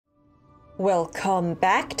Welcome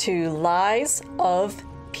back to Lies of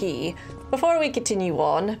P. Before we continue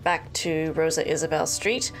on back to Rosa Isabel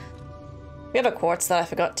Street, we have a quartz that I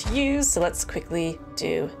forgot to use, so let's quickly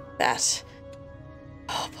do that.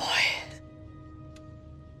 Oh boy.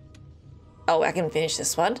 Oh, I can finish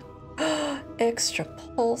this one. Extra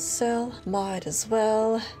pulse cell, might as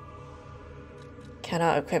well.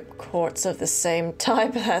 Cannot equip quartz of the same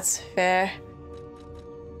type, that's fair.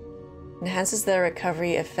 Enhances the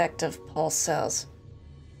recovery effect of pulse cells.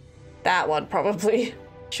 That one, probably.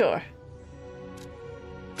 Sure.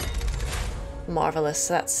 Marvelous,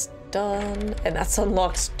 that's done. And that's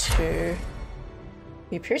unlocked too.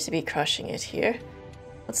 We appear to be crushing it here.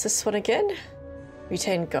 What's this one again?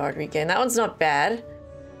 Retain guard regain. That one's not bad.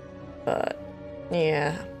 But,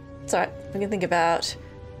 yeah. It's alright. We can think about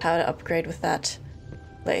how to upgrade with that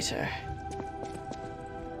later.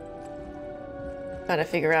 Trying to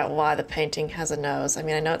figure out why the painting has a nose. I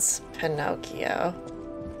mean, I know it's Pinnochio.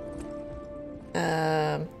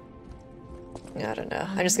 I don't know.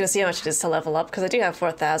 I'm just gonna see how much it is to level up, because I do have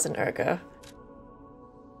 4,000 ergo.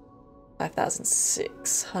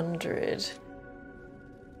 5,600.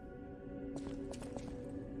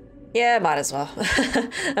 Yeah, might as well.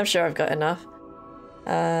 I'm sure I've got enough.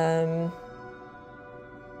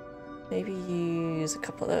 Maybe use a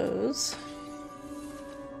couple of those.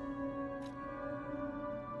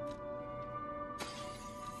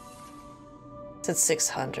 It's at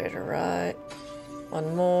 600, alright.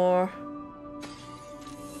 One more.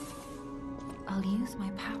 I'll use my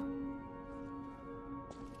power.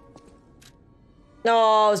 No,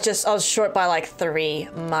 I was short by like 3,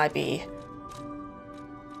 might be.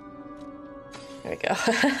 There we go.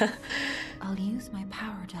 I'll use my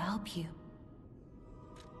power to help you.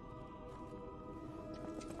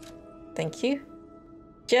 Thank you.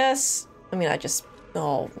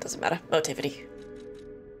 Oh, it doesn't matter. Motivity.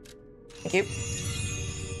 Thank you.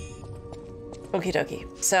 Okie dokie.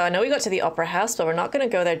 So I know we got to the Opera House, but we're not going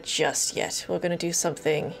to go there just yet. We're going to do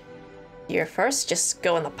something here first. Just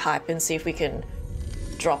go in the pipe and see if we can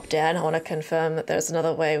drop down. I want to confirm that there's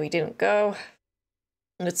another way we didn't go.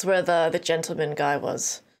 And it's where the gentleman guy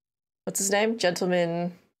was. What's his name?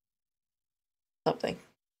 Gentleman... something.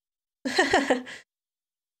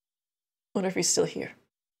 Wonder if he's still here.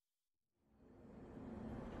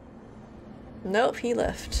 Nope, he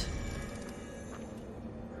left.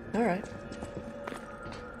 Alright.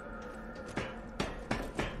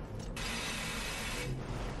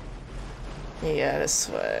 Yeah, this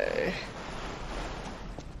way.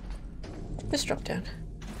 Just drop down.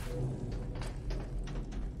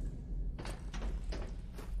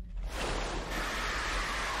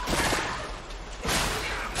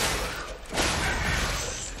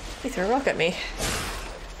 He threw a rock at me.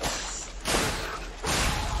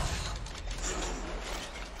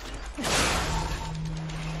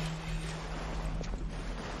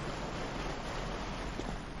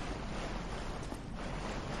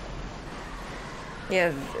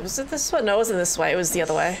 Yeah, was it this way? No, it wasn't this way. It was the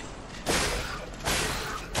other way.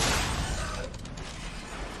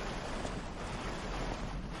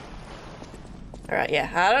 Alright, yeah.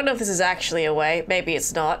 I don't know if this is actually a way. Maybe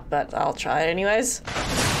it's not, but I'll try it anyways.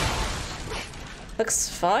 Looks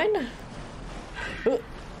fine. Ooh.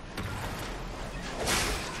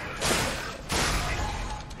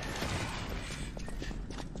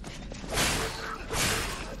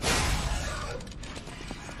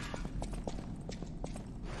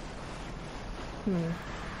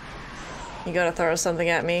 You gotta throw something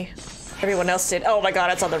at me. Everyone else did. Oh my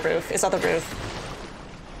god, it's on the roof. It's on the roof.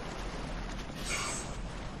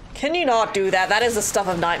 Can you not do that? That is the stuff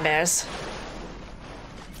of nightmares.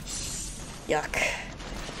 Yuck.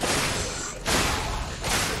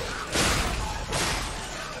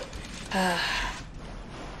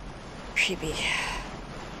 Creepy.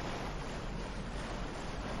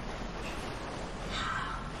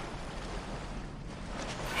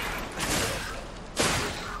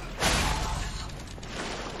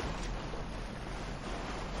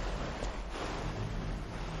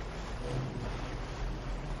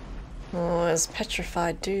 Oh, there's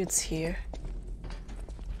petrified dudes here.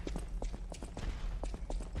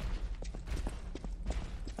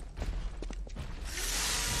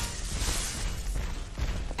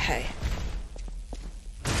 Hey.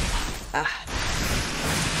 Ah.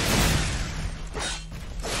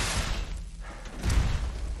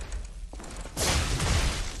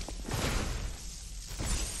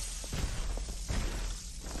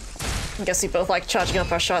 I guess we both like charging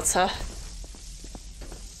up our shots, huh?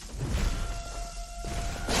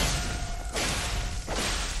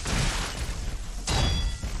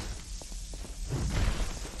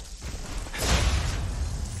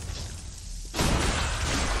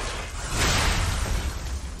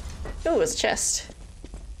 Oh, it's a chest.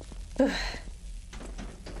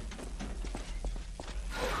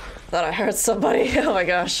 Thought I heard somebody. Oh my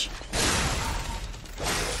gosh.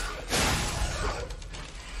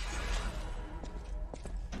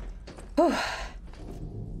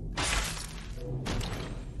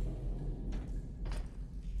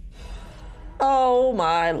 Oh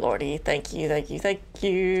my lordy. Thank you, thank you, thank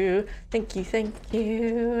you. Thank you, thank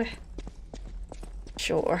you.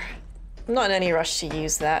 Sure. I'm not in any rush to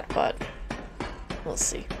use that, but we'll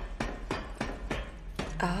see.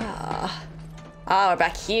 Ah, we're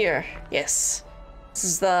back here. Yes. This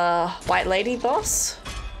is the White Lady boss.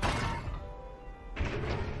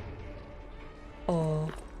 Oh,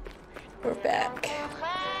 we're back.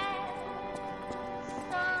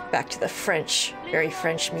 Back to the French, very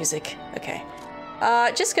French music. Okay.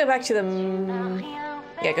 Just go back to the...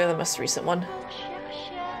 yeah, go to the most recent one.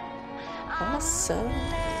 Awesome.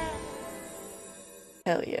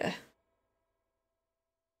 Hell yeah.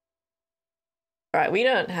 Right, we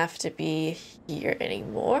don't have to be here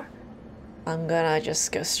anymore. I'm gonna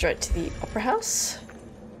just go straight to the Opera House.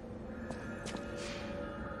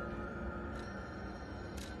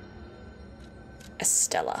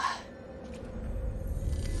 Estella.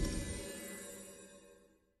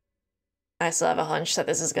 I still have a hunch that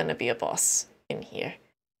this is gonna be a boss in here.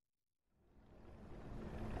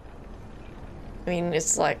 I mean,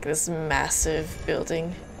 it's like this massive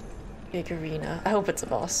building, big arena. I hope it's a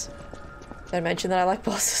boss. Did I mention that I like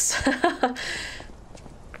bosses?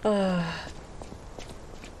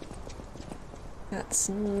 That's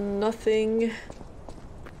nothing.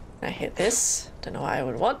 I hit this. Don't know why I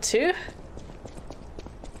would want to.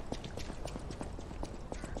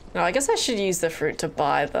 No, I guess I should use the fruit to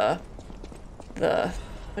buy the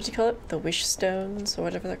what do you call it? The wish stones or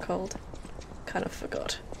whatever they're called. Kind of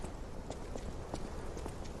forgot.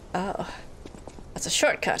 Oh, that's a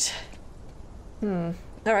shortcut.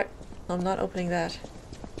 Alright. I'm not opening that.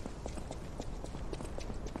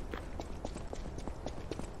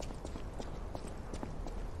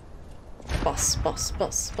 Boss, boss,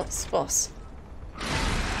 boss, boss, boss.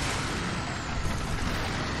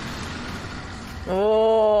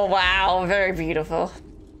 Oh, wow, very beautiful.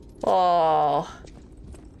 Oh,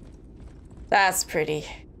 that's pretty.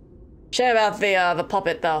 Shame about the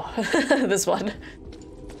puppet though. This one.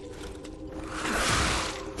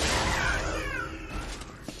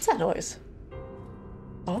 What's that noise?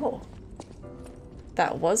 Oh,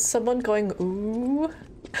 that was someone going ooh.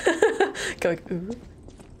 Going ooh.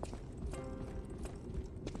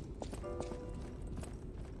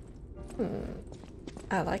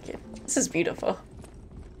 I like it. This is beautiful.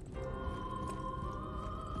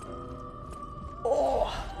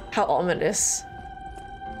 Oh, how ominous.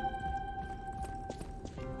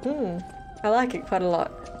 I like it quite a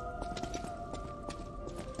lot.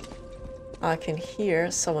 I can hear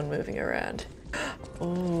someone moving around.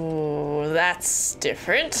 Ooh, that's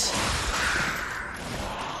different.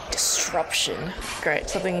 Disruption. Great,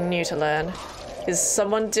 something new to learn. Is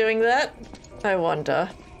someone doing that? I wonder.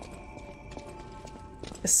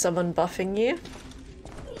 Is someone buffing you?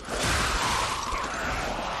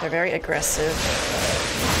 They're very aggressive.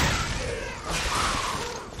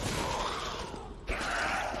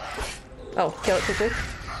 Oh, kill it quickly.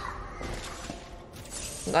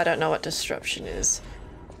 I don't know what disruption is,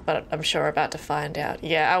 but I'm sure we're about to find out.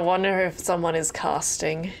 Yeah, I wonder if someone is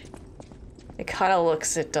casting. It kind of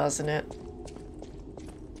looks it, doesn't it?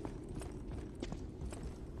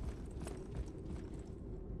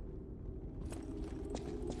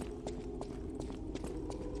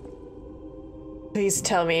 Please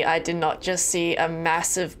tell me I did not just see a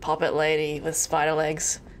massive puppet lady with spider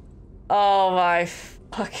legs. Oh my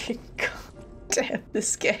fucking god. Damn,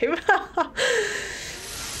 this game.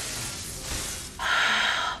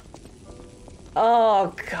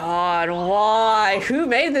 Oh god, why? Who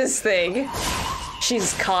made this thing?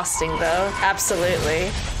 She's casting though, absolutely.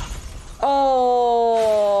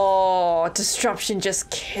 Oh, disruption just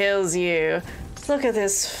kills you. Look at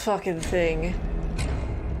this fucking thing.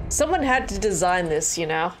 Someone had to design this, you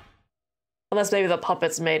know? Unless maybe the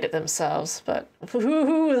puppets made it themselves, but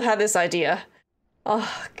who had this idea?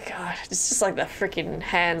 Oh god, it's just like the freaking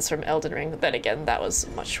hands from Elden Ring. But then again, that was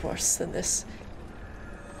much worse than this.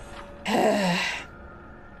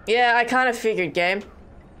 Yeah, I kind of figured, game.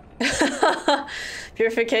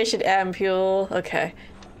 Purification ampule, okay.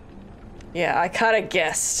 Yeah, I kind of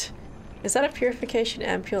guessed. Is that a purification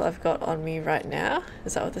ampule I've got on me right now?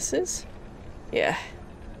 Is that what this is? Yeah.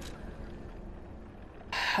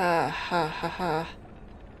 Ha ha ha ha.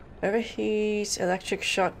 Overheat, electric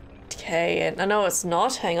shock, decay, and no, it's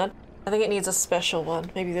not. Hang on. I think it needs a special one.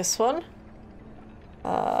 Maybe this one?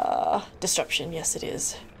 Disruption, yes it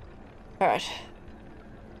is. Alright.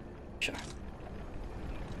 Sure.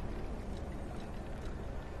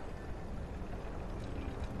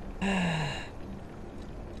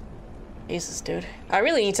 Jesus, dude. I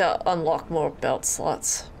really need to unlock more belt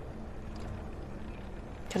slots.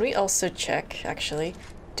 Can we also check, actually?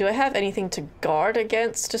 Do I have anything to guard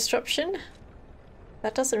against disruption?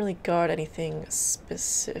 That doesn't really guard anything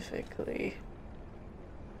specifically.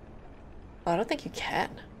 Oh, I don't think you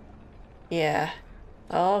can. Yeah.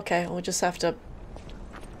 Oh, okay. We'll just have to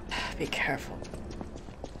be careful.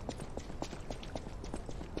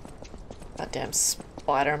 Goddamn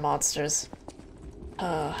spider monsters.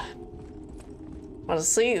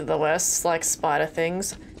 Honestly, the worst, like, spider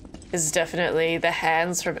things is definitely the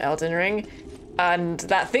hands from Elden Ring. And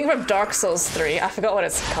that thing from Dark Souls 3. I forgot what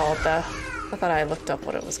it's called, though. I thought I looked up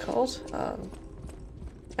what it was called.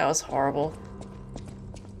 That was horrible.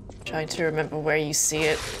 Trying to remember where you see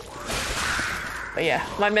it. But yeah,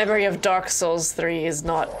 my memory of Dark Souls 3 is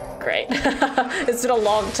not great. It's been a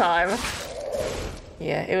long time.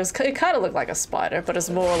 Yeah, it kind of looked like a spider, but it's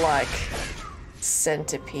more like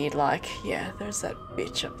centipede-like. Yeah, there's that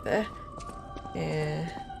bitch up there. Yeah.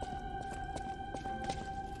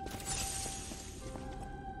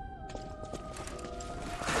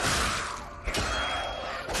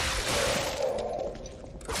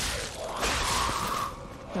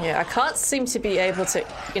 Yeah, I can't seem to be able to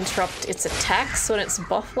interrupt its attacks when it's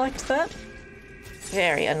buffed like that.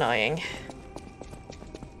 Very annoying.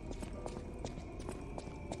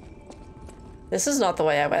 This is not the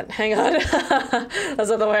way I went. Hang on. That's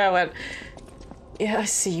not the way I went. Yeah, I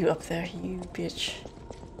see you up there, you bitch.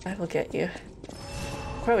 I will get you.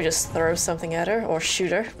 Probably just throw something at her or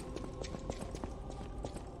shoot her.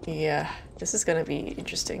 Yeah, this is gonna be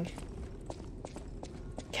interesting.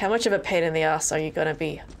 How much of a pain in the ass are you gonna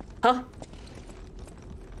be? Huh?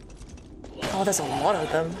 Oh, there's a lot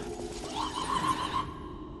of them.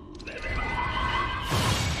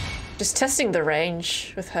 Just testing the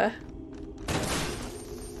range with her.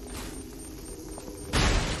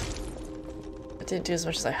 It didn't do as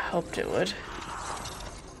much as I hoped it would.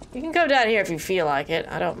 You can go down here if you feel like it.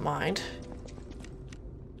 I don't mind.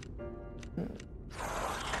 You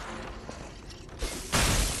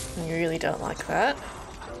really don't like that.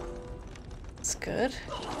 That's good.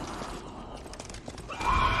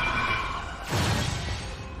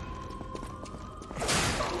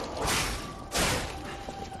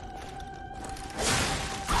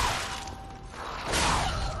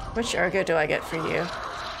 How much ergo do I get for you?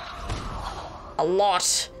 A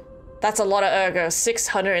lot. That's a lot of ergo.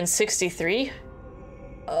 663.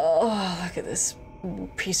 Oh, look at this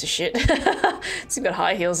piece of shit. It's got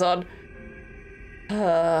high heels on.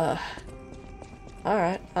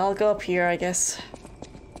 Alright, I'll go up here, I guess.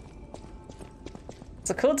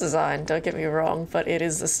 It's a cool design, don't get me wrong, but it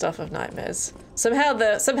is the stuff of nightmares. Somehow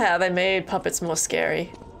they made puppets more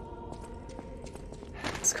scary.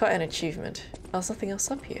 It's quite an achievement. Oh, there's nothing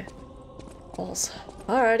else up here. Balls.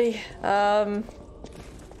 Alrighty, I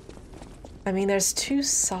mean, there's two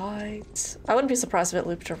sides. I wouldn't be surprised if it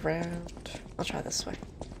looped around. I'll try this way.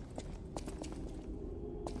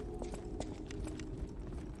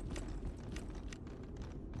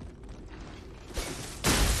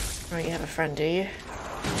 Oh, you have a friend, do you?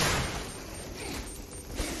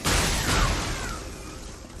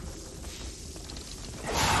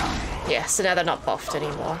 Yeah, so now they're not buffed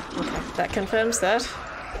anymore. Okay, that confirms that.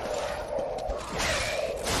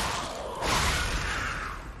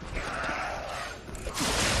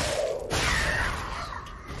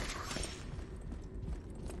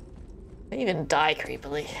 They even die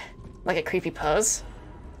creepily. Like a creepy pose.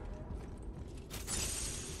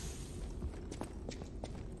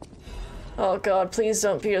 Oh god, please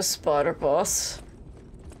don't be a spider boss.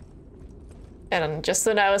 And just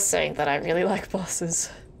when I was saying that, I really like bosses.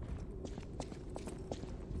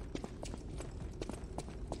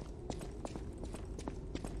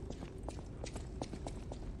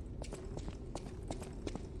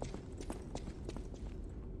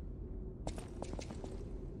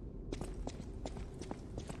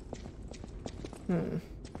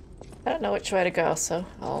 I don't know which way to go, so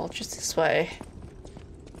I'll just this way.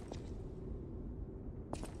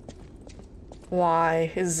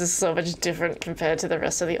 Why is this so much different compared to the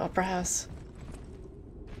rest of the opera house?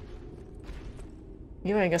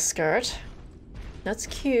 You wearing a skirt? That's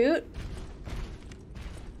cute.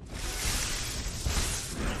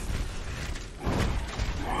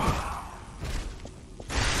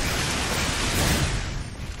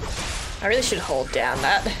 I really should hold down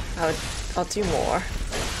that. I'll do more.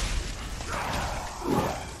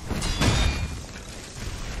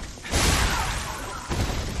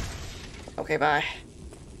 Okay, bye.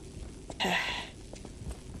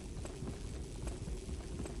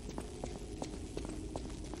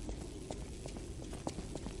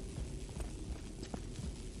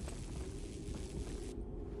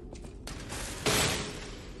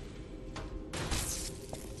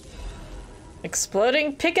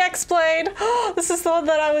 Exploding pickaxe blade! This is the one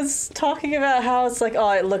that I was talking about, how it's like,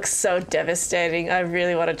 oh, it looks so devastating. I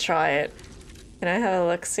really want to try it. Can I have a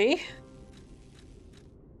look-see?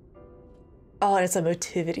 Oh, and it's a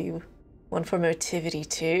motivity. One for motivity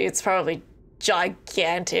too. It's probably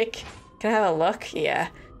gigantic. Can I have a look? Yeah.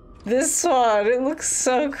 This one, it looks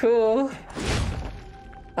so cool.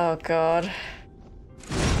 Oh god.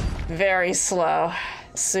 Very slow.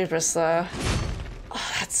 Super slow.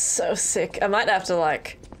 Oh, that's so sick. I might have to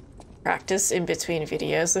like practice in between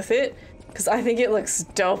videos with it because I think it looks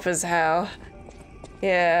dope as hell.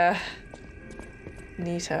 Yeah.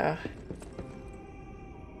 Neato.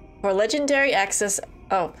 For legendary actress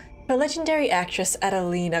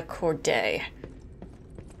Adelina Corday.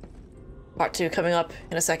 Part 2 coming up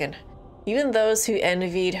in a second. Even those who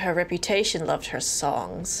envied her reputation loved her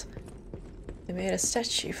songs. They made a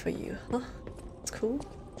statue for you, huh? That's cool.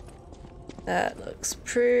 That looks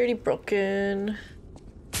pretty broken.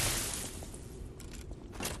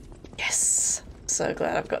 Yes! So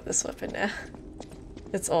glad I've got this weapon now.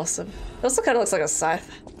 It's awesome. It also kind of looks like a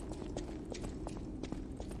scythe.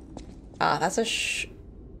 Ah, that's a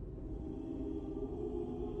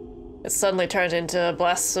It suddenly turned into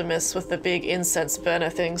blasphemous with the big incense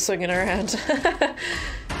burner thing swinging around.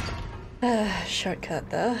 Shortcut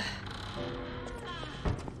though.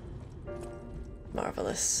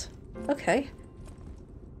 Marvelous. Okay.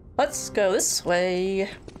 Let's go this way.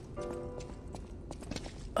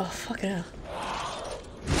 Oh, fucking hell.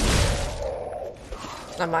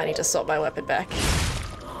 I might need to swap my weapon back.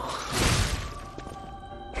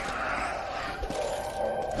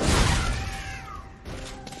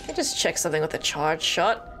 I just check something with a charge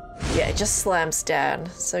shot. Yeah, it just slams down,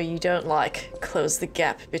 so you don't, like, close the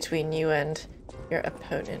gap between you and your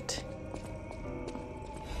opponent.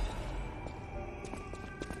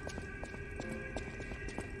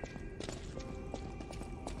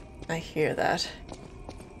 I hear that.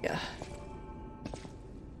 Yeah.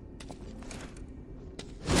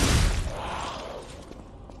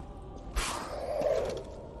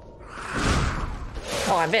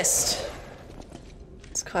 Oh, I missed.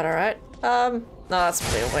 It's quite alright. No, that's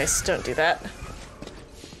probably a waste. Don't do that.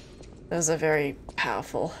 Those are very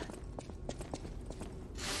powerful.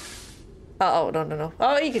 Oh, no, no, no.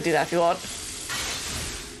 Oh, you can do that if you want.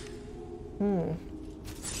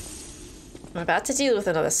 I'm about to deal with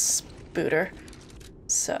another spooter.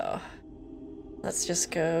 So, let's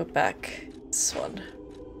just go back this one.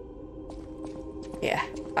 Yeah,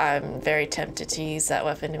 I'm very tempted to use that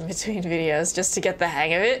weapon in between videos just to get the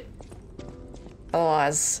hang of it.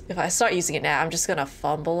 Otherwise, if I start using it now, I'm just gonna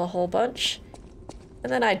fumble a whole bunch.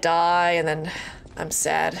 And then I die, and then I'm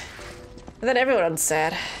sad. And then everyone's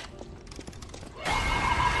sad.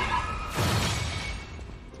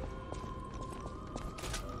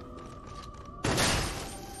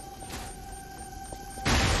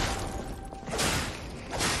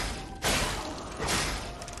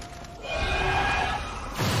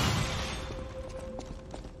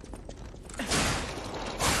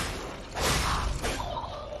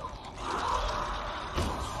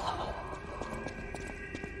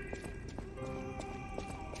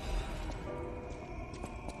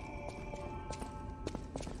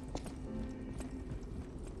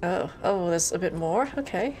 Oh, there's a bit more?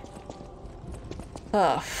 Okay.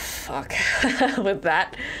 Oh, fuck. With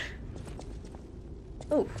that.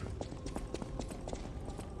 Oh.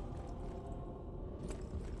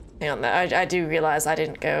 Hang on, I do realize I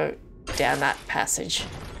didn't go down that passage.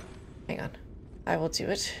 Hang on. I will do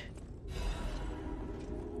it.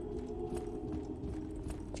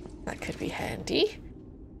 That could be handy.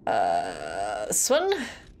 This one?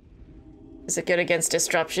 Is it good against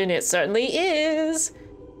disruption? It certainly is!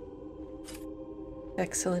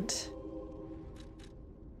 Excellent.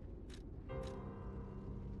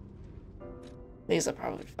 These are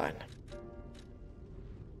probably fine.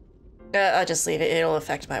 I'll just leave it. It'll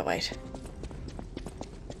affect my weight.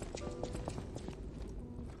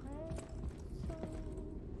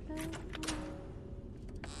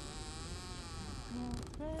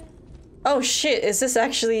 Oh shit, is this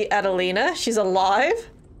actually Adelina? She's alive?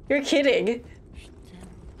 You're kidding.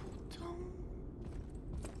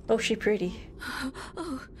 Oh, she pretty.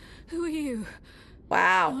 Oh, who are you?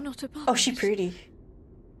 Wow. You're not a poet. Oh, she pretty.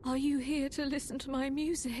 Are you here to listen to my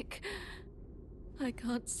music? I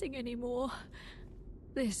can't sing anymore.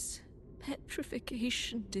 This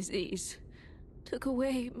petrification disease took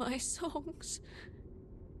away my songs.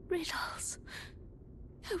 Riddles.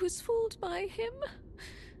 I was fooled by him.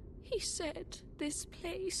 He said this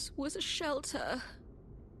place was a shelter.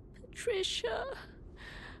 Patricia,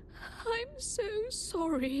 I'm so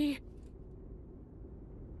sorry.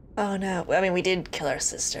 Oh no. I mean, we did kill our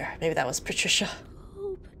sister. Maybe that was Patricia.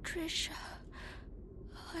 Oh, Patricia.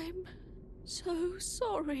 I'm so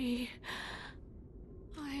sorry.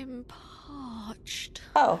 I'm parched.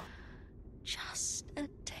 Oh. Just a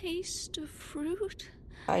taste of fruit.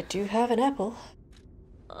 I do have an apple.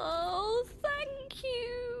 Oh, thank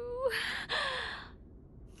you.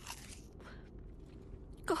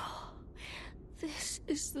 Oh, this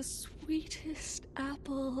is the sweetest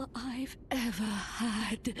apple I've ever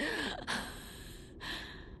had.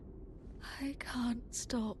 I can't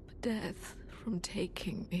stop death from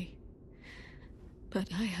taking me, but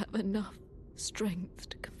I have enough strength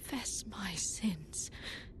to confess my sins.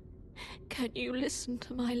 Can you listen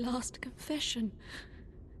to my last confession?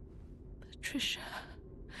 Patricia,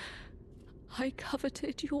 I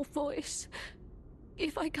coveted your voice.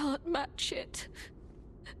 If I can't match it,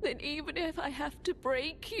 then even if I have to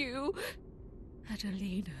break you,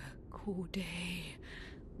 Adelina Corday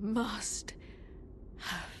must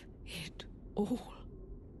have it all.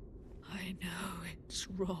 I know it's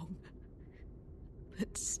wrong,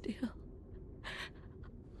 but still,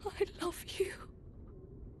 I love you.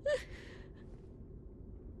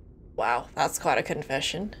 Wow, that's quite a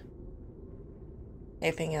confession.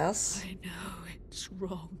 Anything else? I know it's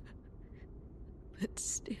wrong, but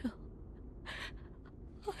still,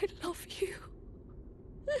 I love you.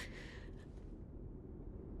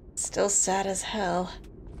 Still sad as hell.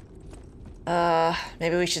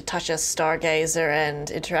 Maybe we should touch a stargazer and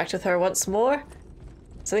interact with her once more?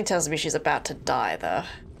 Something tells me she's about to die, though.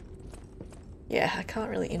 Yeah, I can't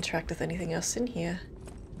really interact with anything else in here.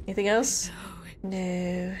 Anything else?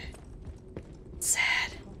 No.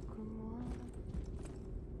 Sad.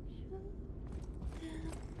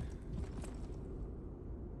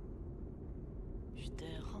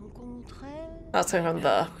 That's coming from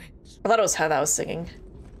the... I thought it was her that was singing.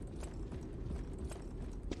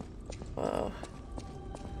 Whoa.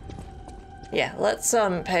 Yeah, let's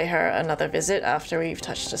pay her another visit after we've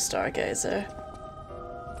touched a stargazer.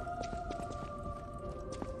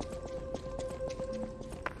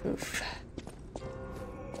 Oof.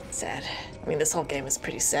 Sad. I mean, this whole game is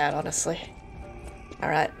pretty sad, honestly.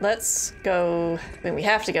 Alright, let's go... I mean, we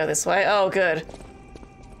have to go this way. Oh, good.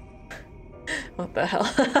 What the hell?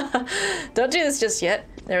 Don't do this just yet.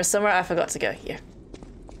 There was somewhere I forgot to go here.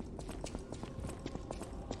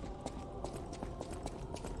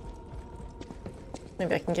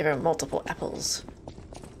 Maybe I can give her multiple apples.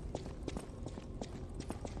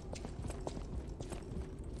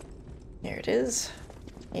 Here it is.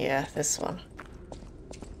 Yeah, this one.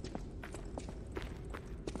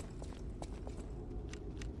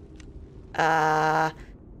 How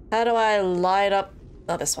do I light up...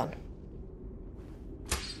 Oh, this one.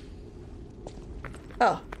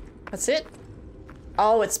 Oh, that's it?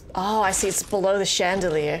 Oh, it's... Oh, I see, it's below the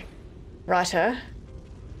chandelier. Righto.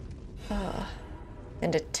 Oh.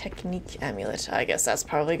 And a technique amulet. I guess that's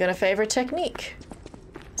probably gonna favor technique.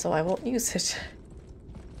 So I won't use it.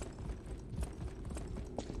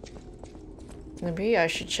 Maybe I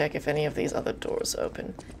should check if any of these other doors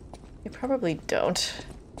open. They probably don't.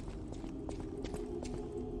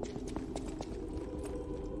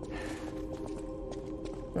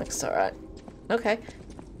 Looks alright. Okay.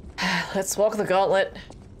 Let's walk the gauntlet.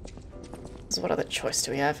 So what other choice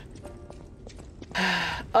do we have?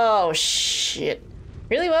 Oh, shit.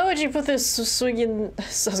 Really? Why would you put this swinging... I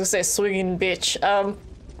was gonna say swinging bitch.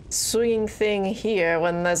 Swinging thing here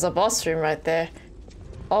when there's a boss room right there?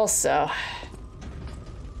 Also...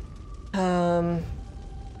 let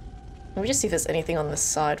me just see if there's anything on this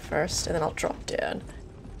side first, and then I'll drop down.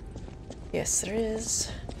 Yes, there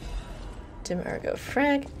is. Dim ergo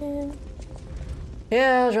fragment.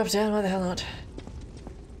 Yeah, I'll drop down, why the hell not?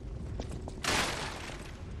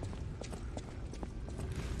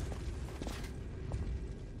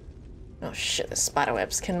 Oh shit, the spider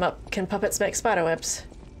webs. Can puppets make spider webs?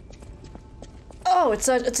 Oh, it's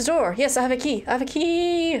a door. Yes, I have a key. I have a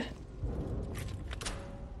key.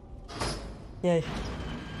 Yay.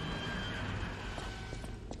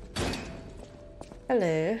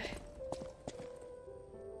 Hello.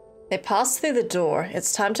 They pass through the door.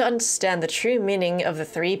 It's time to understand the true meaning of the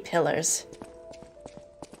 3 pillars.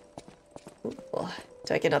 Ooh,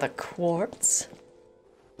 do I get another quartz?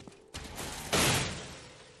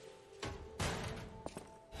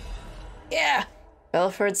 Yeah!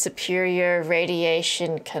 Belford Superior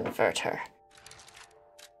Radiation Converter.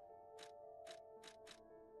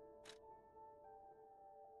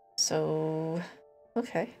 so...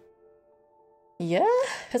 okay. Yeah,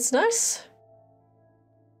 it's nice.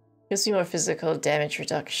 Gives me more physical damage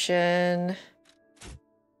reduction.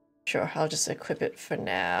 Sure, I'll just equip it for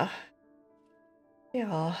now.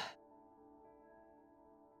 Yeah.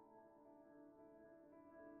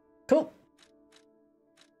 Cool.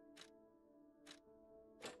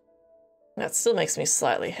 That still makes me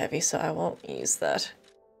slightly heavy, so I won't use that.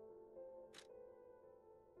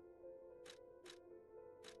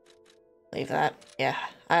 Leave that. Yeah,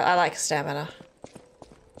 I like stamina.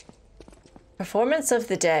 Performance of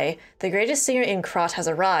the day. The greatest singer in Krat has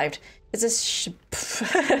arrived. It's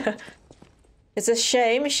a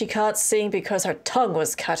shame she can't sing because her tongue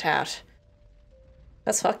was cut out.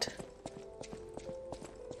 That's fucked.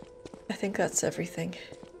 I think that's everything.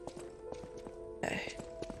 Okay.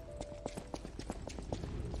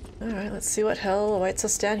 Alright, let's see what hell awaits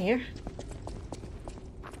us down here.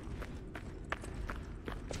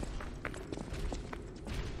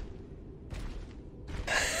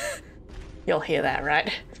 You'll hear that,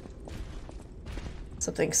 right?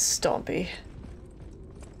 Something stompy.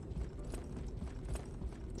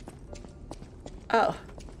 Oh.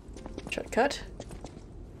 Shortcut.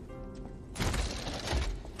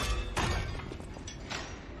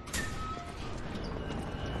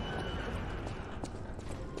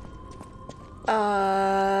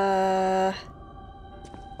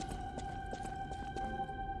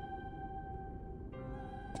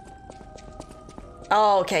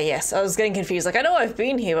 Oh, okay, yes. I was getting confused. Like, I know I've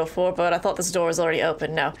been here before, but I thought this door was already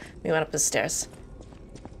open. No, we went up the stairs.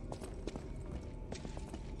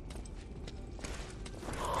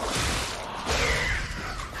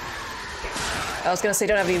 I was gonna say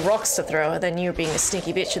don't have any rocks to throw, and then you were being a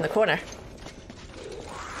sneaky bitch in the corner.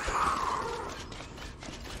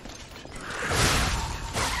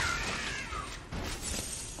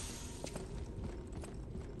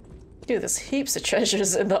 Dude, there's heaps of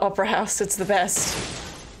treasures in the Opera House. It's the best.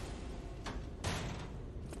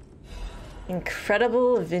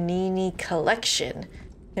 Incredible Venini collection.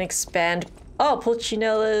 Can expand. Oh,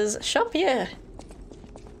 Pulcinella's shop, yeah.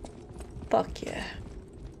 Fuck yeah.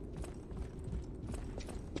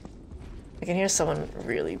 I can hear someone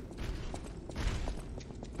really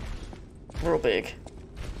real big.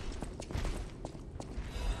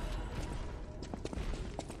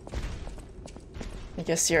 I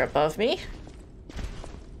guess you're above me.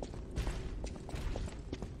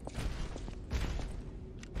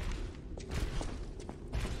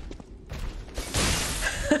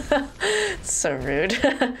 So rude.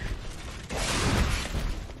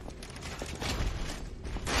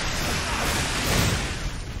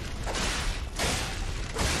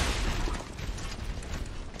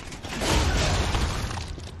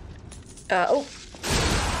 Oh.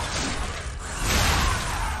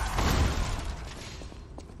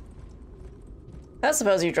 I don't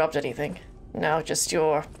suppose you dropped anything. No, just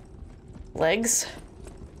your legs.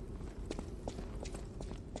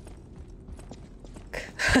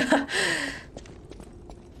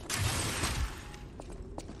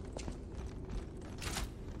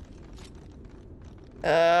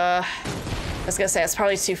 I was gonna say it's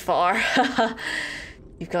probably too far.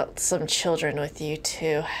 You've got some children with you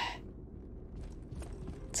too.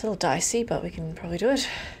 It's a little dicey, but we can probably do it.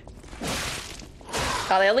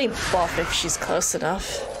 Oh, they only buff if she's close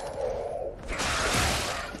enough.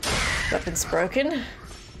 Weapon's broken.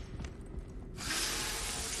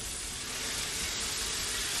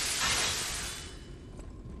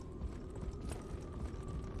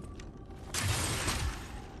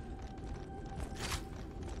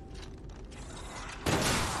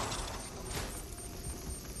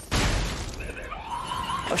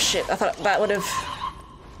 Oh shit, I thought that would have...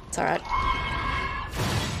 It's alright.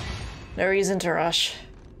 No reason to rush.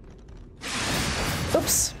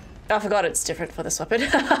 Oops. I forgot it's different for this weapon.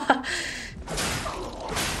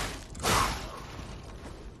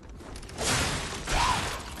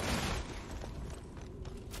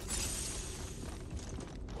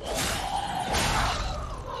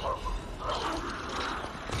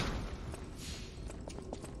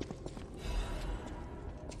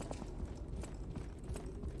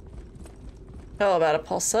 How about a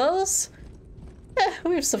pulse cells?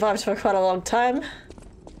 We've survived for quite a long time.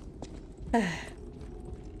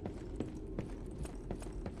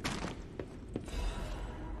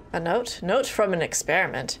 A note? Note from an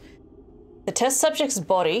experiment. The test subject's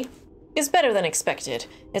body is better than expected.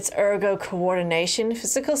 Its ergo coordination,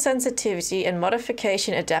 physical sensitivity, and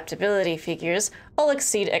modification adaptability figures all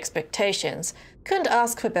exceed expectations. Couldn't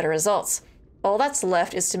ask for better results. All that's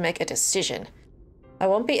left is to make a decision. I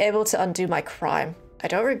won't be able to undo my crime. I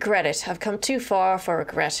don't regret it. I've come too far for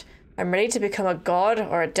regret. I'm ready to become a god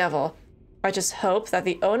or a devil. I just hope that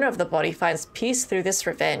the owner of the body finds peace through this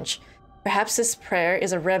revenge. Perhaps this prayer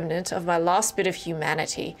is a remnant of my last bit of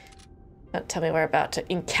humanity. Don't tell me we're about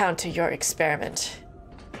to encounter your experiment.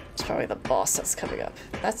 It's probably the boss that's coming up.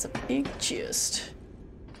 That's a big gist.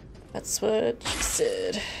 That's what she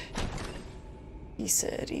said. He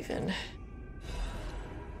said, even.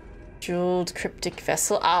 Jeweled cryptic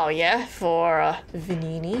vessel. Oh, yeah, for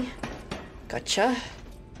Venini. Gotcha.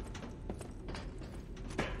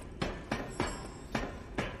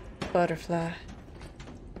 Butterfly.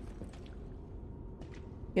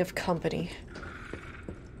 You have company.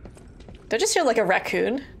 Do I just feel like a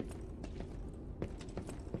raccoon?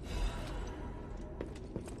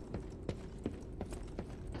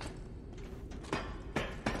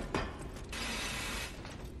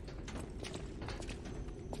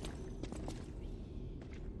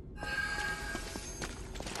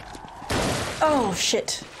 Oh,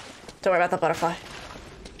 shit. Don't worry about the butterfly.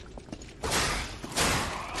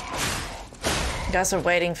 You guys are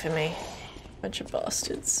waiting for me. Bunch of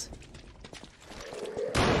bastards.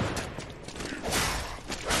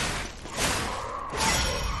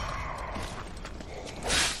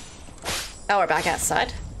 Oh, we're back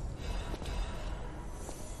outside.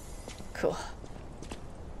 Cool.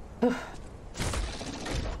 Whew.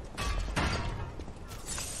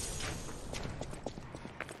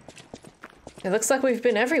 It looks like we've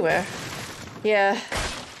been everywhere. Yeah.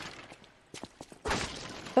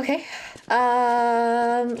 Okay.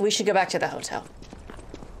 We should go back to the hotel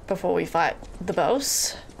before we fight the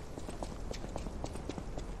boss.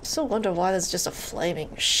 Still wonder why there's just a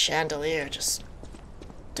flaming chandelier just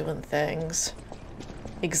doing things.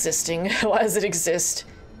 Existing. Why does it exist?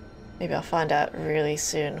 Maybe I'll find out really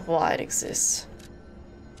soon why it exists.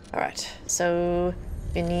 Alright, so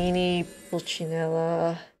Benini,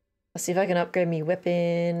 Pulcinella. I'll see if I can upgrade me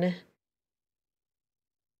weapon.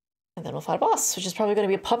 And then we'll fight a boss, which is probably going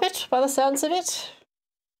to be a puppet by the sounds of it.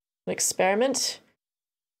 An experiment.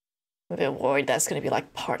 I'm a bit worried that's going to be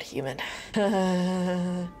like part human.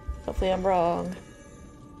 Hopefully I'm wrong.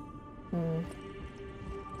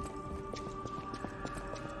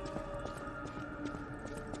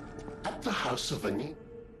 At the House of Venini,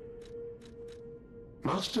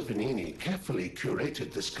 Master Venini carefully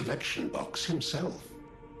curated this collection box himself.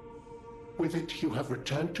 With it, you have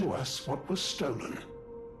returned to us what was stolen.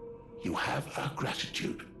 You have our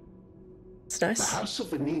gratitude. It's nice. The House of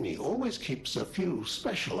Venini always keeps a few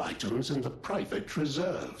special items in the private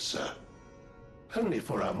reserve, sir. Only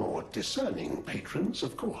for our more discerning patrons,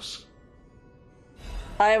 of course.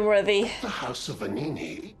 I am worthy. The House of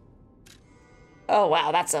Venini. Oh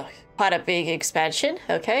wow, that's quite a big expansion.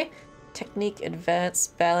 Okay. Technique, advance,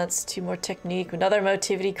 balance, 2 more technique, another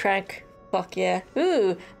motivity crank. Fuck yeah.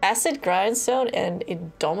 Ooh, acid grindstone and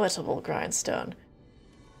indomitable grindstone.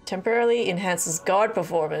 Temporarily enhances guard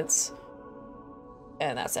performance.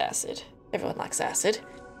 And that's acid. Everyone likes acid.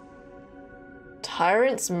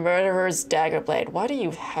 Tyrant's Murderer's Dagger Blade. Why do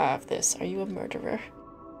you have this? Are you a murderer?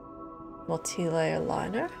 Multi-layer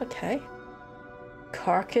liner. Okay.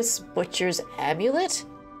 Carcass Butcher's Amulet?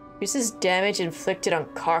 Reduces damage inflicted on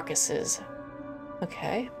carcasses.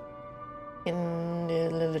 Okay.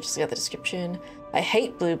 Just got the description. I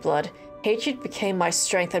hate blue blood. Hatred became my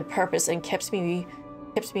strength and purpose and kept me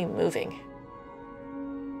moving.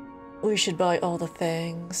 We should buy all the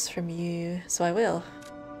things from you, so I will.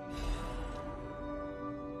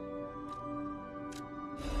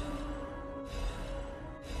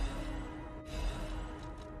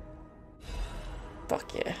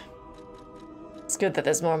 Fuck yeah. It's good that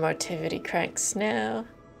there's more motivity cranks now.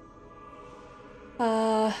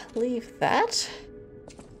 Leave that.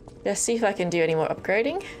 Let's see if I can do any more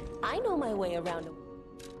upgrading. I know my way around.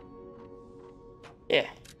 Yeah.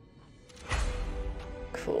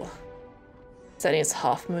 Cool. So that needs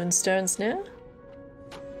half moonstones now.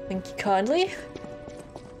 Thank you kindly.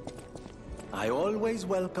 I always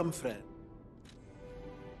welcome friends.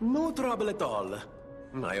 No trouble at all.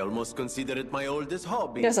 I almost consider it my oldest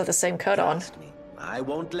hobby. You guys have the same coat on. Trust me, I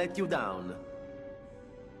won't let you down.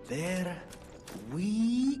 There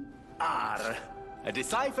we are. A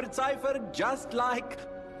deciphered cipher just like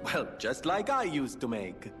I used to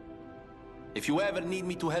make. If you ever need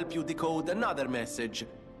me to help you decode another message,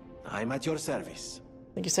 I'm at your service.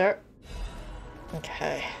 Thank you, sir.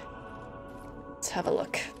 Okay. Let's have a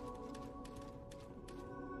look.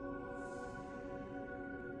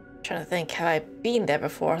 Trying to think, have I been there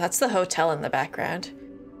before? That's the hotel in the background.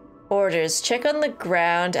 Orders. Check on the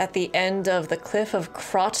ground at the end of the cliff of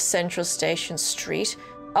Crot Central Station Street.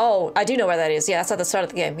 Oh, I do know where that is. Yeah, that's at the start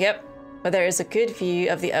of the game. Yep. Where there is a good view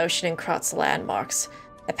of the ocean and Crot's landmarks.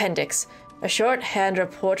 Appendix. A shorthand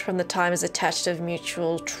report from the time is attached of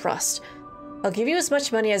mutual trust. I'll give you as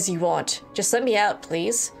much money as you want. Just let me out,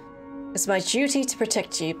 please. It's my duty to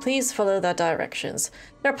protect you. Please follow the directions.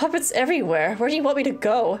 There are puppets everywhere. Where do you want me to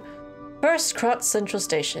go? First, Crot Central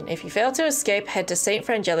Station. If you fail to escape, head to St.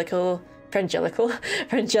 Frangelico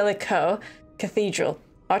Cathedral.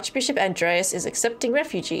 Archbishop Andreas is accepting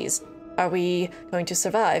refugees. Are we going to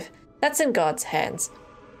survive? That's in God's hands.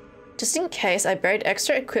 Just in case, I buried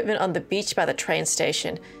extra equipment on the beach by the train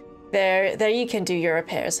station. There you can do your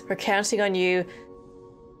repairs. We're counting on you.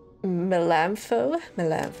 Melamfo?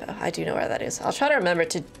 Melamfo. I do know where that is. I'll try to remember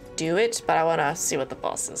to do it, but I want to see what the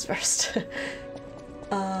boss is first.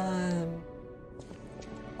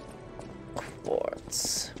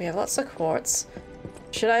 Quartz. We have lots of quartz.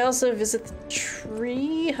 Should I also visit the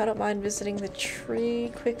tree? I don't mind visiting the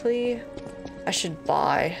tree quickly. I should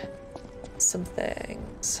buy some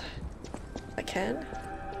things. I can.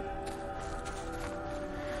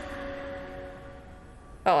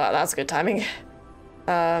 Oh, wow, that's good timing.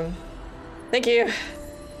 Thank you.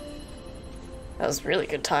 That was really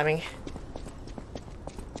good timing.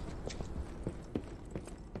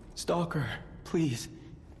 Stalker, please.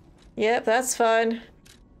 Yep, that's fine.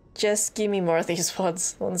 Just give me more of these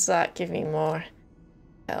ones. Ones that give me more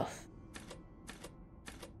health.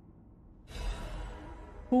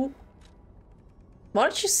 Ooh. Why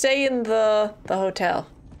don't you stay in the hotel?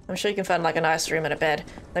 I'm sure you can find like a nice room and a bed.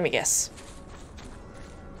 Let me guess.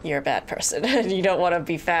 You're a bad person and you don't want to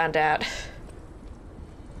be found out.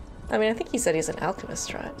 I mean, I think he said he's an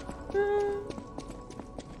alchemist, right?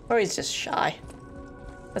 Or he's just shy.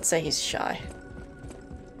 Let's say he's shy.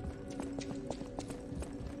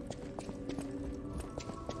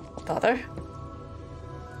 Father?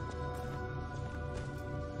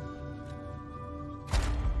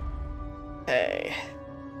 Okay.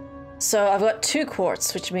 So I've got 2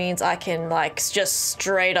 quartz, which means I can like just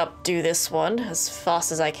straight up do this one as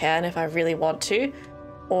fast as I can if I really want to,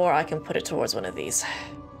 or I can put it towards one of these.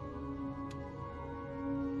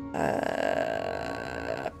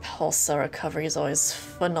 Pulse cell recovery is always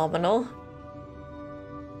phenomenal.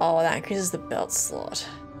 Oh, that increases the belt slot.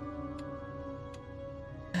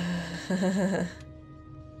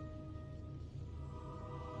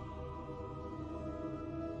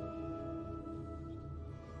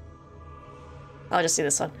 I'll just do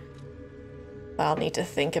this one. I'll need to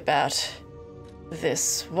think about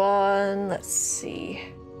this one. Let's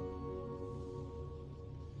see.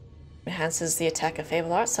 Enhances the attack of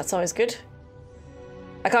Fable Arts. That's always good.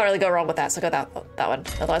 I can't really go wrong with that, so go that one.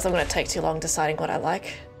 Otherwise I'm going to take too long deciding what I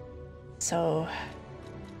like. So...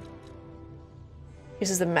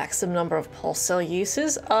 uses the maximum number of pulse cell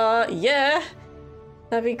uses. Yeah.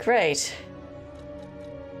 That'd be great.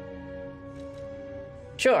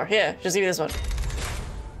 Sure, yeah, just give me this one.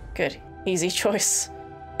 Good. Easy choice.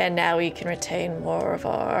 And now we can retain more of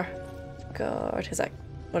our guard. Is that,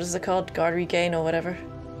 what is it called? Guard regain or whatever.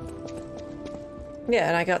 Yeah,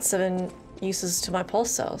 and I got 7 uses to my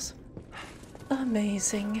pulse cells.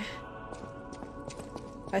 Amazing.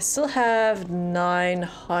 I still have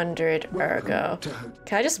 900 ergo.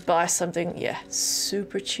 Can I just buy something? Yeah,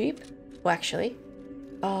 super cheap. Well, actually,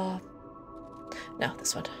 no,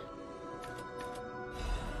 this one.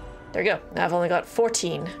 There we go. Now I've only got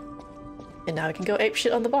 14. And now I can go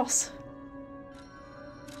apeshit on the boss.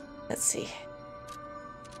 Let's see.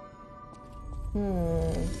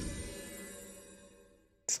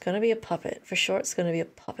 It's gonna be a puppet. For sure it's gonna be a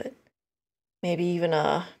puppet. Maybe even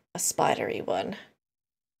a spidery one.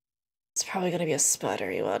 It's probably gonna be a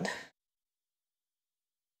spidery one.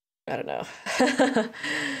 I don't know. I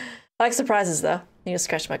like surprises though. I need to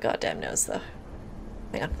scratch my goddamn nose though.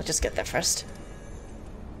 Hang on, let's just get there first.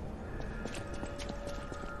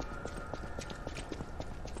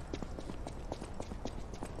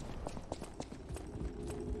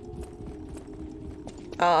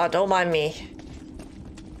 Oh, don't mind me.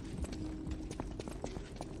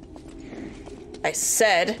 I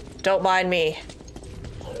said, don't mind me.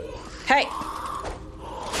 Hey!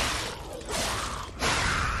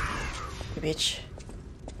 You bitch.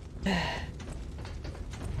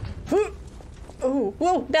 Oh,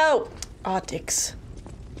 whoa, no! Aw, dicks.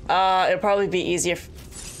 It'll probably be easier.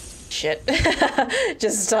 Shit.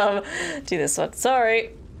 Just, do this one.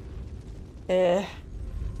 Sorry. I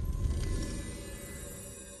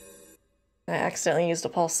accidentally used a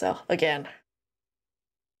pulse cell. Again.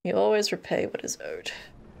 You always repay what is owed.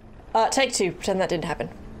 Take 2. Pretend that didn't happen.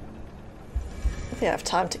 I think I have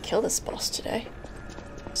time to kill this boss today.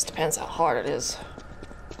 Just depends how hard it is.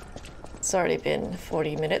 It's already been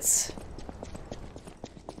 40 minutes.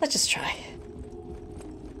 Let's just try.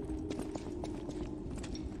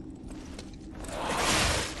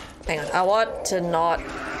 Hang on, I want to not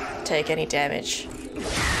take any damage.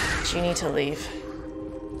 You need to leave.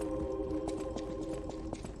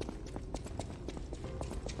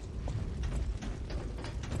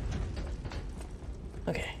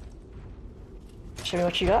 Okay. Show me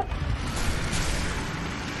what you got.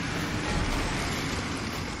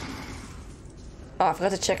 Oh, I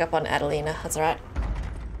forgot to check up on Adelina. That's alright.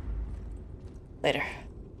 Later.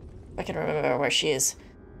 I can remember where she is.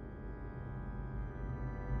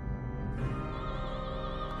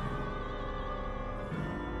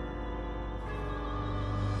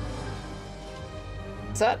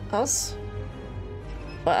 Is that us?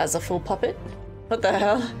 But as a full puppet? What the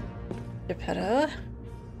hell? Geppetto?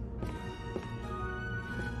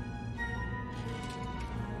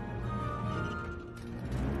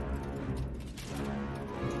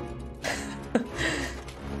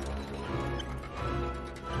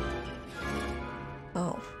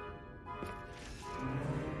 Oh.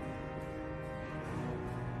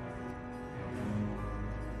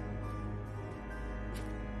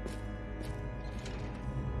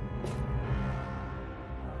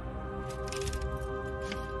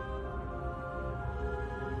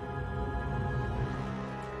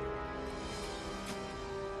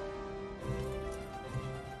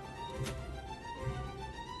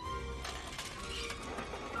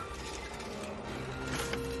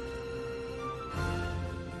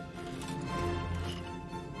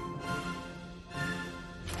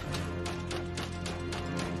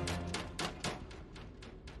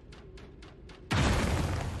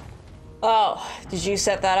 Oh, did you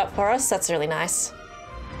set that up for us? That's really nice.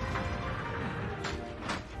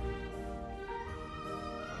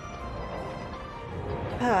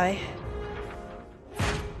 Hi.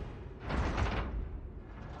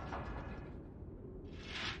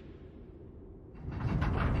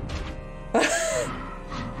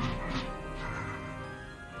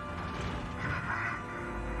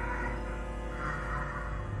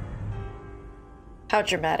 How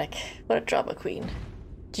dramatic. What a drama queen.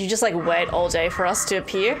 Did you just like wait all day for us to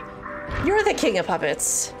appear? You're the king of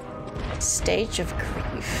puppets. Stage of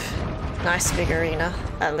grief. Nice figurina,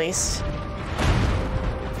 at least.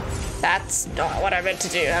 That's not what I meant to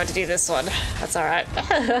do. I had to do this one. That's alright.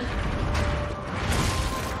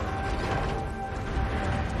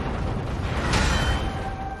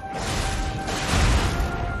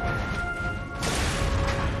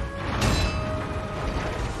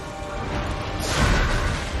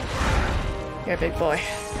 You're a big boy.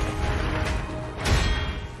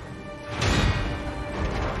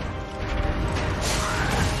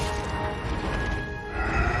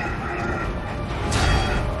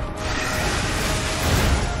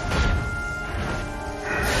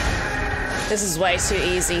 This is way too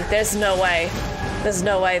easy. There's no way. There's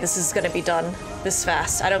no way this is gonna be done this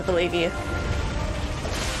fast. I don't believe you.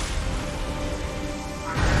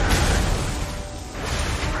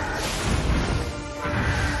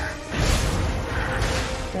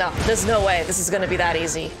 No, there's no way this is gonna be that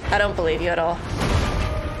easy. I don't believe you at all.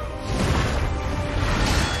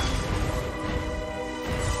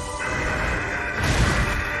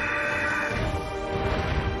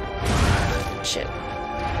 Shit.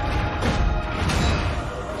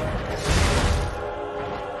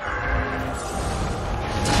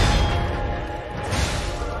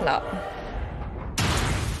 No.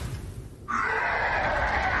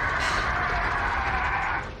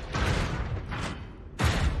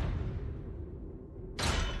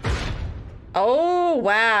 Oh,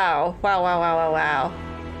 wow. Wow, wow, wow, wow, wow.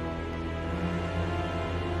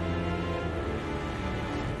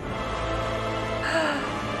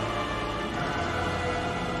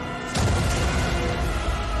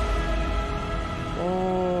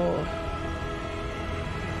 Oh.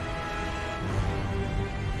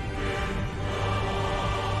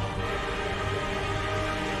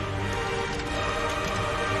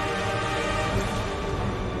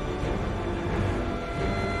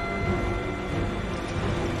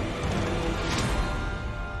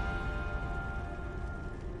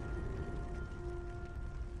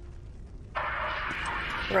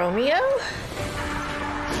 Romeo?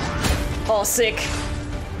 Oh, sick.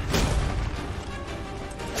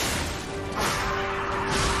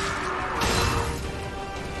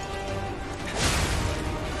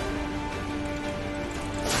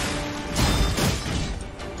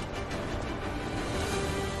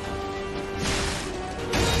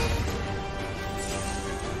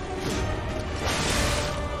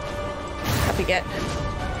 Copy get.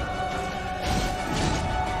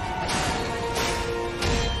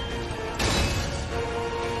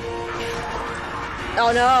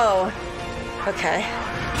 Oh no! Okay.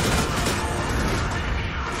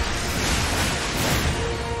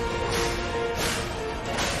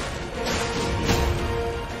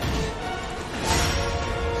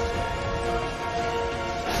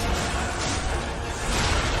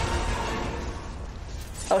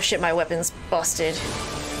 Oh shit, my weapon's busted.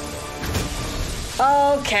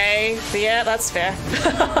 Okay, yeah, that's fair.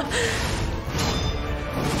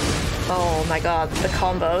 Oh my god, the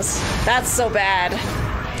combos. That's so bad.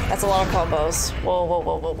 That's a lot of combos. Whoa, whoa,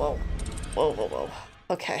 whoa, whoa, whoa. Whoa, whoa, whoa.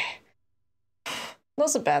 Okay. Not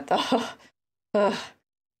so bad though.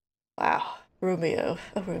 Wow. Romeo.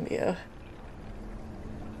 Oh, Romeo.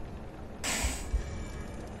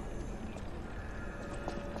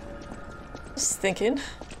 Just thinking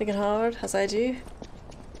hard, as I do.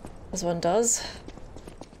 As one does.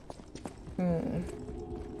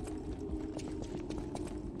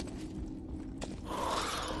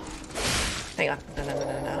 Hang on.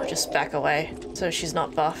 No. Just back away so she's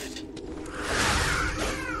not buffed.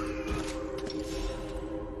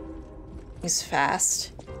 He's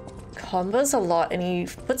fast. Combos a lot and he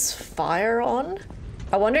puts fire on.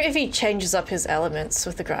 I wonder if he changes up his elements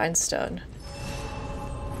with the grindstone.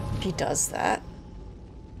 If he does that.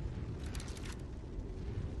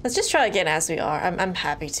 Let's just try again as we are. I'm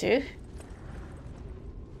happy to.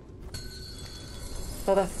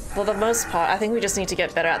 For the most part, I think we just need to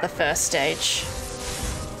get better at the first stage.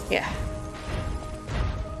 Yeah.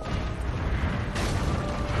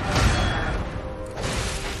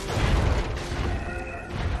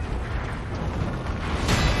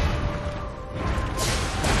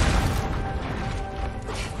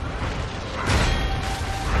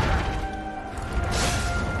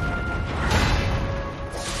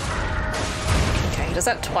 Okay, he does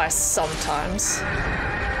that twice sometimes.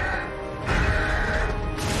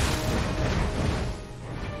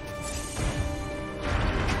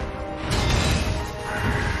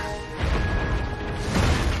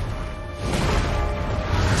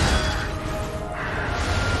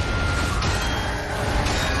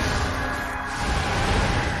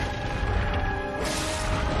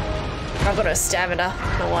 I've got no stamina,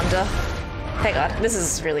 no wonder. Hang on, this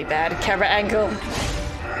is really bad. Camera angle.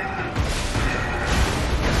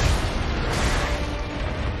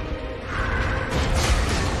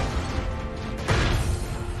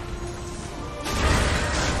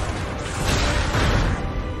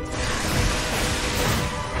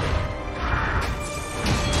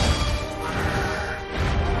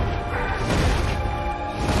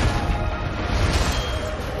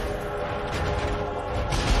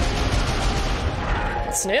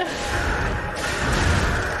 That's new.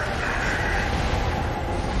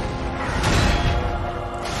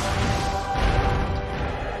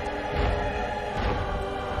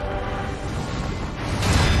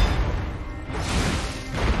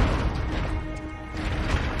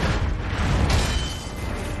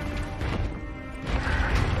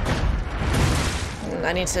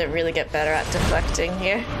 I need to really get better at deflecting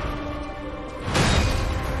here.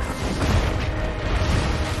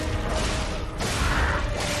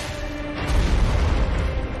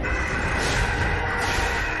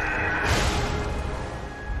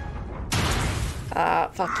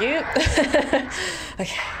 Fuck you.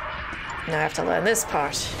 Okay. Now I have to learn this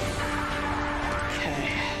part. Okay.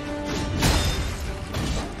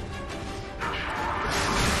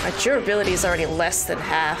 My durability is already less than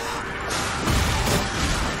half.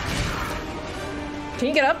 Can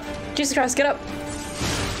you get up? Jesus Christ, get up.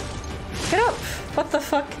 Get up. What the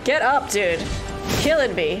fuck? Get up, dude.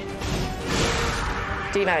 Killing me.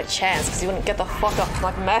 Didn't even have a chance because he wouldn't get the fuck up from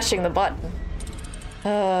like mashing the button.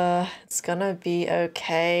 It's gonna be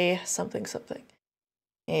okay. Something.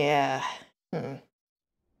 Yeah.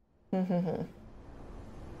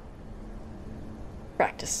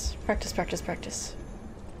 Practice.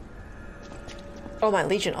 Oh, my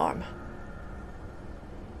Legion arm.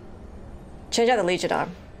 Change out the Legion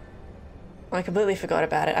arm. I completely forgot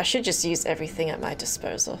about it. I should just use everything at my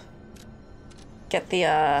disposal. Get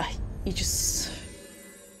the, Aegis.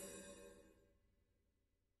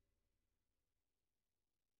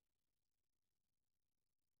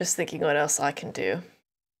 Just thinking what else I can do.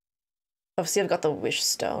 Obviously, I've got the Wish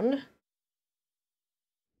Stone.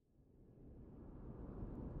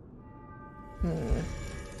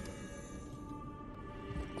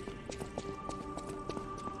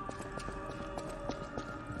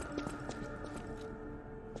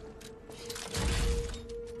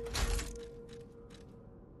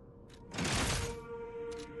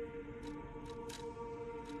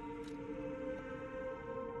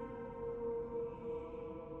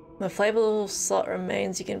 The Fable slot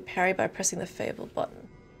remains. You can parry by pressing the Fable button.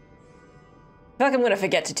 I feel like I'm gonna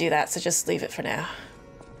forget to do that, so just leave it for now.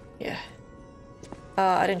 Yeah.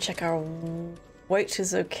 I didn't check our weight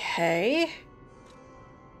is okay.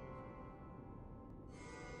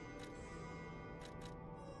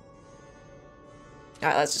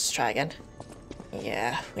 Alright, let's just try again.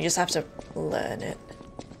 Yeah, we just have to learn it.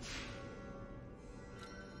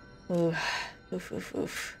 Ooh. Oof, oof,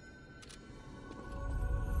 oof.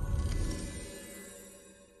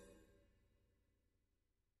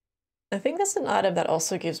 I think that's an item that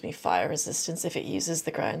also gives me fire resistance if it uses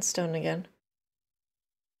the grindstone again.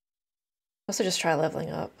 Also just try leveling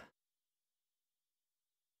up.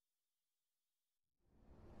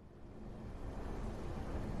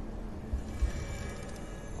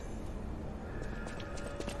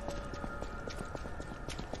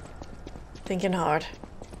 Thinking hard.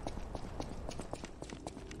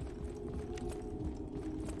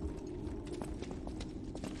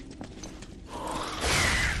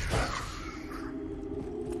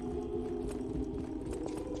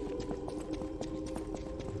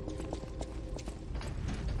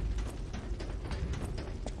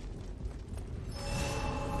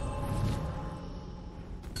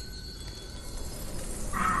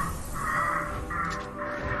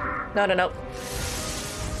 No, no, no.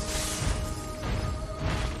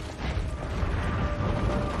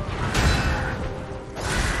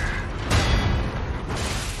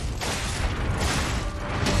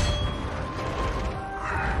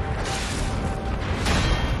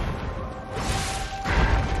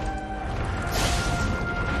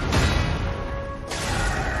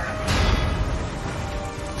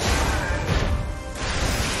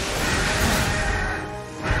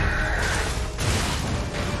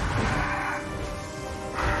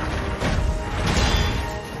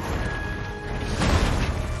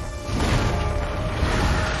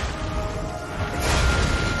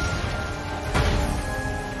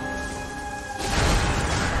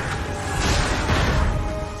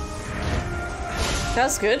 That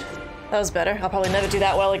was good. That was better. I'll probably never do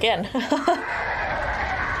that well again.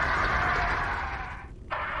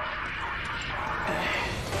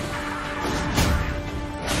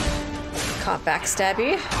 Can't backstab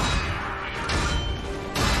you.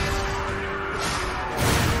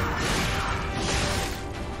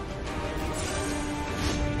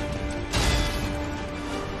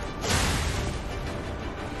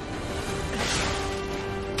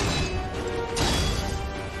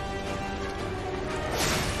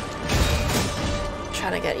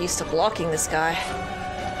 Trying to get used to blocking this guy.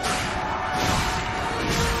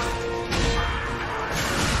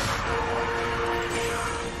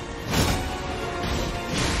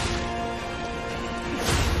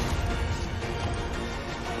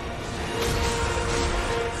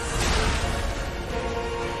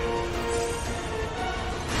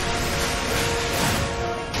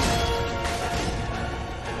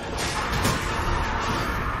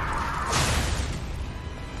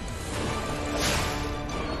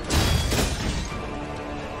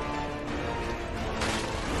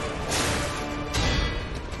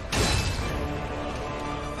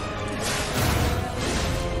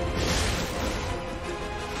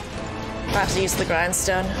 I have to use the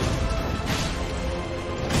grindstone.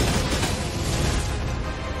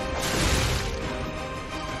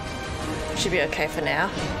 Should be okay for now.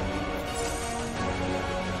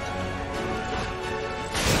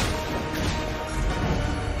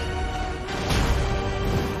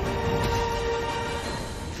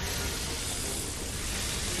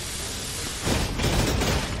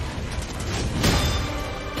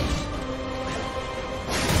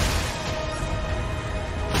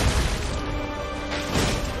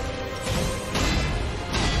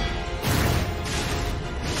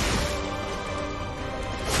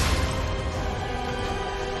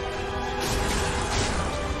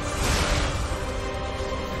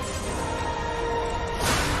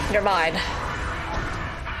 You're mine.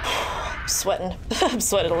 I'm sweating. I'm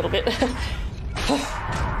sweating a little bit.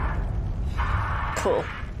 Cool.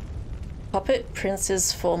 Puppet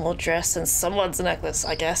Prince's formal dress and someone's necklace,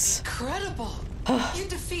 I guess. Incredible! You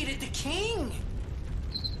defeated the king!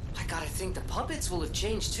 I gotta think the puppets will have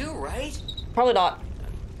changed too, right? Probably not.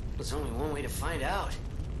 There's only one way to find out.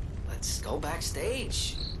 Let's go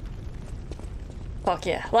backstage. Fuck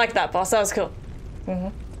yeah. Like that, boss. That was cool.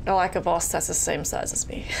 I like a boss that's the same size as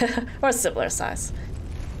me. Or a similar size.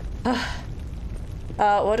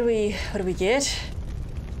 What do we get?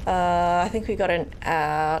 I think we got an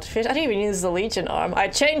outfit. I didn't even use the Legion arm. I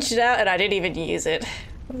changed it out and I didn't even use it.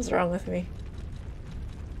 What was wrong with me?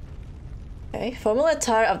 Okay, formal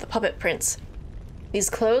attire of the Puppet Prince. These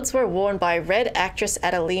clothes were worn by Red actress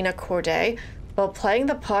Adelina Corday while playing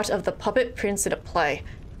the part of the Puppet Prince in a play.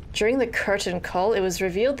 During the curtain call, it was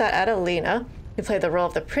revealed that Adelina, who played the role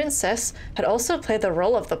of the princess, had also played the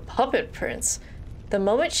role of the Puppet Prince. The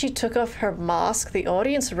moment she took off her mask, the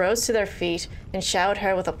audience rose to their feet and showered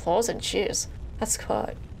her with applause and cheers. That's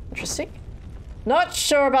quite interesting. Not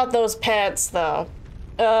sure about those pants, though.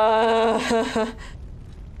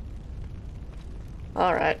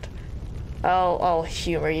 Alright. I'll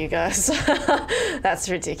humor you guys. That's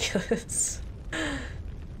ridiculous.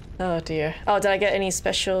 Oh dear. Oh, did I get any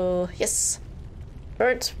special? Yes.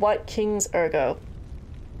 Burnt White King's Ergo.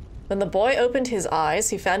 When the boy opened his eyes,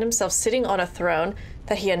 he found himself sitting on a throne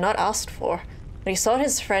that he had not asked for. When he saw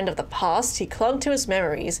his friend of the past, he clung to his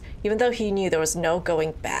memories, even though he knew there was no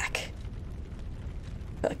going back.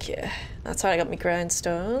 Fuck yeah. That's right, I got me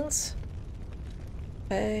grindstones.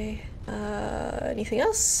 Okay. Anything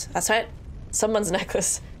else? That's right. Someone's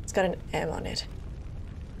necklace. It's got an M on it.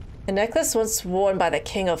 A necklace once worn by the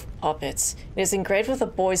king of puppets. It is engraved with a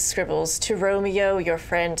boy's scribbles, "To Romeo, your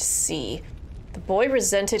friend C." The boy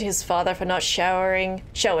resented his father for not showing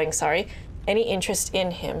any interest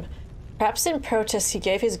in him. Perhaps in protest, he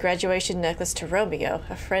gave his graduation necklace to Romeo,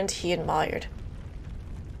 a friend he admired.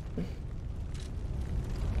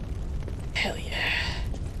 Hell yeah.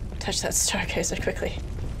 Touch that stargazer quickly.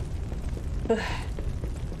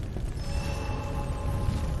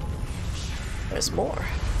 There's more.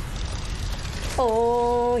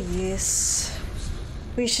 Oh, yes.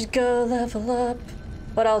 We should go level up.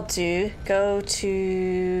 What I'll do, go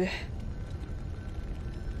to...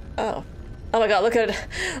 Oh. Oh my god, look at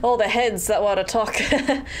all the heads that want to talk.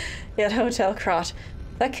 Yeah, Hotel Crot.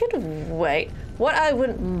 That could wait. What I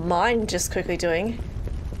wouldn't mind just quickly doing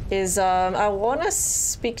is, I want to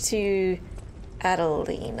speak to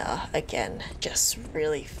Adelina again, just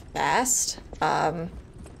really fast.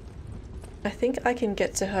 I think I can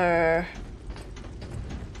get to her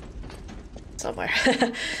somewhere.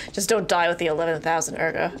 Just don't die with the 11,000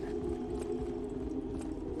 ergo.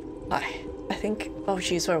 I think, oh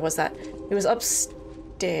jeez, where was that? It was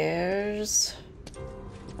upstairs.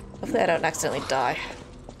 Hopefully I don't accidentally die.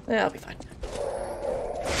 Yeah, I'll be fine.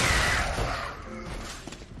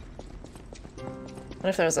 What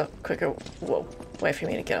if there was a quicker way for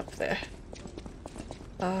me to get up there?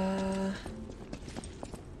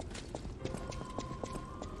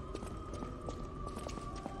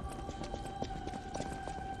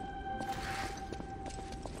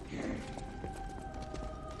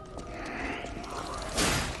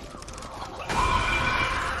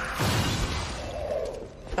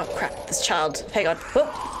 Oh crap, this child. Hang on. Whoop.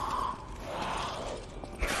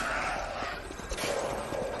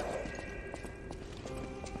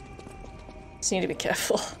 Just need to be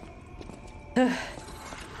careful.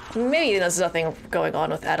 Maybe there's nothing going on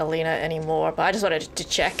with Adelina anymore, but I just wanted to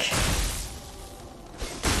check.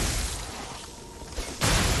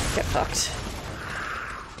 Get fucked.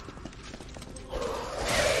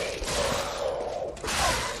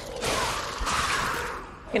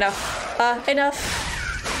 Enough. Enough.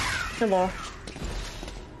 No more.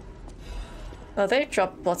 Oh, they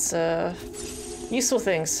drop lots of useful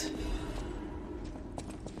things.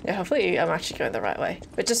 Yeah, hopefully I'm actually going the right way.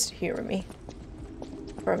 But just humor me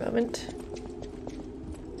for a moment.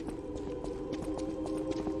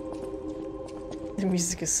 The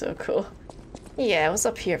music is so cool. Yeah, it was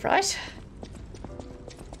up here, right?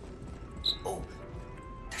 Oh,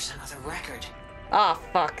 there's another record. Ah,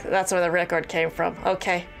 fuck. That's where the record came from.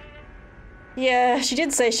 Okay. Yeah, she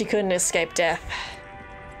did say she couldn't escape death.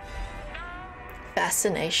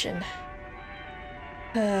 Fascination.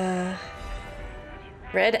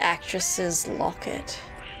 Red actress's locket.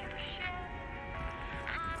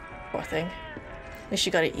 Poor thing. At least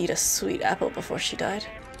she got to eat a sweet apple before she died.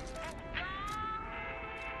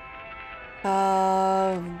 It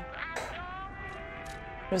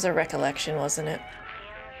was a recollection, wasn't it?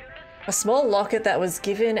 A small locket that was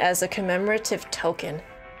given as a commemorative token.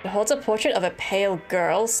 It holds a portrait of a pale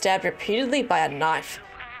girl stabbed repeatedly by a knife.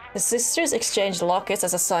 The sisters exchanged lockets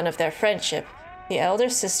as a sign of their friendship. The elder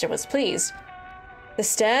sister was pleased. The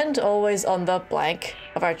stand always on the blank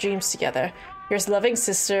of our dreams together. Yours loving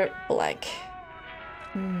sister blank.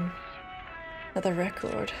 Another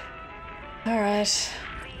record. Alright.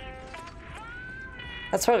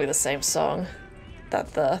 That's probably the same song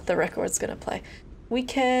that the record's gonna play. We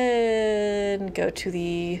can go to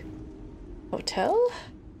the hotel.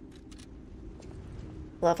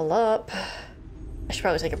 Level up. I should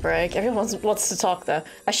probably take a break. Everyone wants to talk though.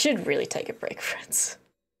 I should really take a break, friends.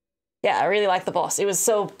 Yeah, I really like the boss. It was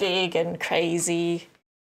so big and crazy.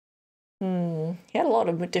 He had a lot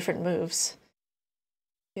of different moves.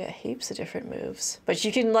 Yeah, heaps of different moves. But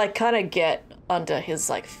you can like kind of get under his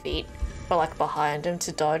like feet or like behind him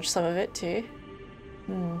to dodge some of it too.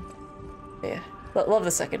 Yeah, love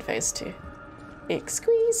the second phase too.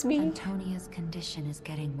 Excuse me. Antonia's condition is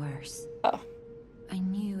getting worse. Oh. I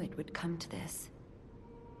knew it would come to this.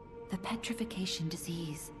 The petrification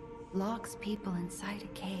disease locks people inside a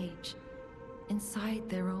cage, inside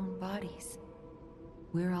their own bodies.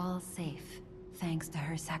 We're all safe, thanks to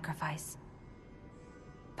her sacrifice.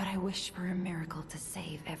 but I wish for a miracle to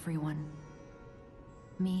save everyone.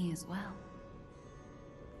 Me as well.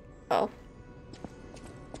 Oh.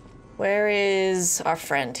 Where is our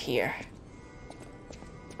friend here?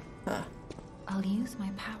 Huh. I'll use my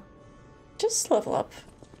power. Just level up.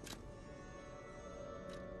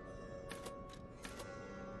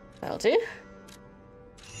 That'll do.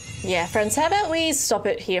 Yeah, friends, how about we stop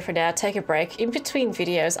it here for now, take a break. In between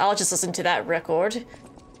videos, I'll just listen to that record.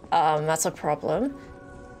 That's a problem.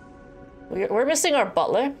 We're missing our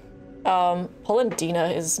butler. Paul and Dina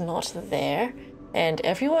is not there. And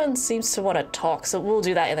everyone seems to want to talk, so we'll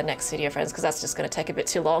do that in the next video, friends, because that's just going to take a bit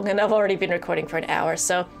too long, and I've already been recording for an hour,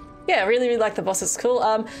 so yeah, really like the boss, it's cool.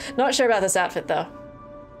 Not sure about this outfit, though.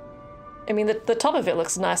 I mean, the top of it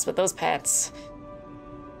looks nice, but those pants...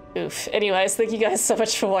 Oof. Anyways, thank you guys so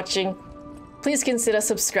much for watching. Please consider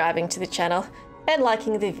subscribing to the channel and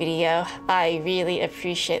liking the video. I really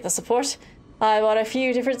appreciate the support. I'm on a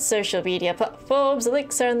few different social media platforms, the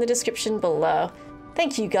links are in the description below.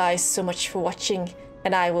 Thank you guys so much for watching,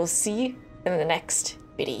 and I will see you in the next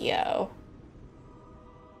video.